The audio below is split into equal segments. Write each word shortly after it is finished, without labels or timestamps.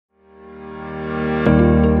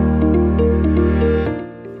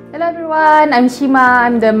everyone, I'm Ashimah.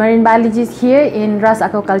 I'm the marine biologist here in RAS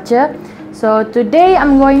Aquaculture. So today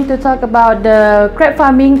I'm going to talk about the crab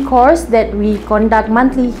farming course that we conduct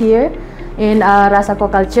monthly here in RAS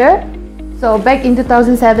Aquaculture. So back in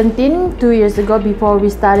 2017, 2 years ago, before we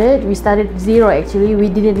started zero actually. We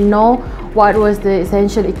didn't know what was the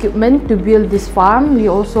essential equipment to build this farm. We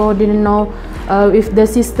also didn't know if the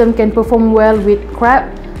system can perform well with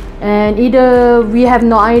crab, and either we have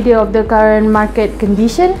no idea of the current market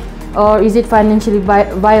condition or is it financially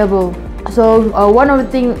viable. So one of the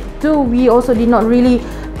things too, we also did not really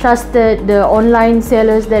trusted the online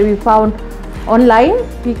sellers that we found online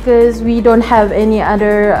because we don't have any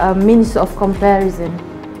other means of comparison.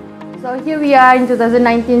 So here we are in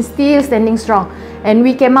 2019, still standing strong, and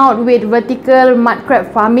we came out with vertical mud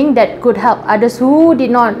crab farming that could help others who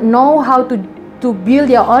did not know how to build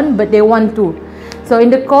their own but they want to. So in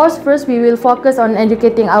the course, first we will focus on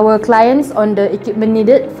educating our clients on the equipment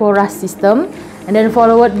needed for RAS system, and then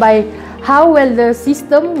followed by how well the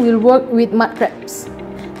system will work with mud crabs.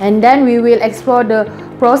 And then we will explore the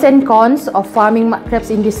pros and cons of farming mud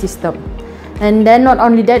crabs in this system. And then not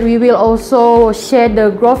only that, we will also share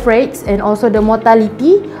the growth rates and also the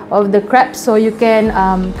mortality of the crabs so you can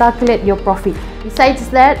calculate your profit. Besides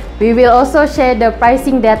that, we will also share the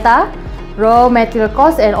pricing data, raw material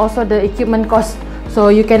cost, and also the equipment cost, so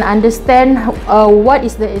you can understand what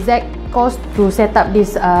is the exact cost to set up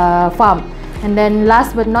this farm. And then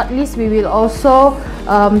last but not least, we will also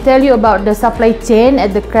tell you about the supply chain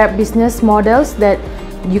and the crab business models that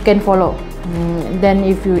you can follow. Then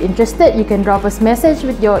if you're interested, you can drop us a message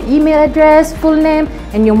with your email address, full name,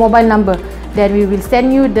 and your mobile number. Then we will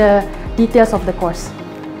send you the details of the course.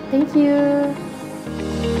 Thank you.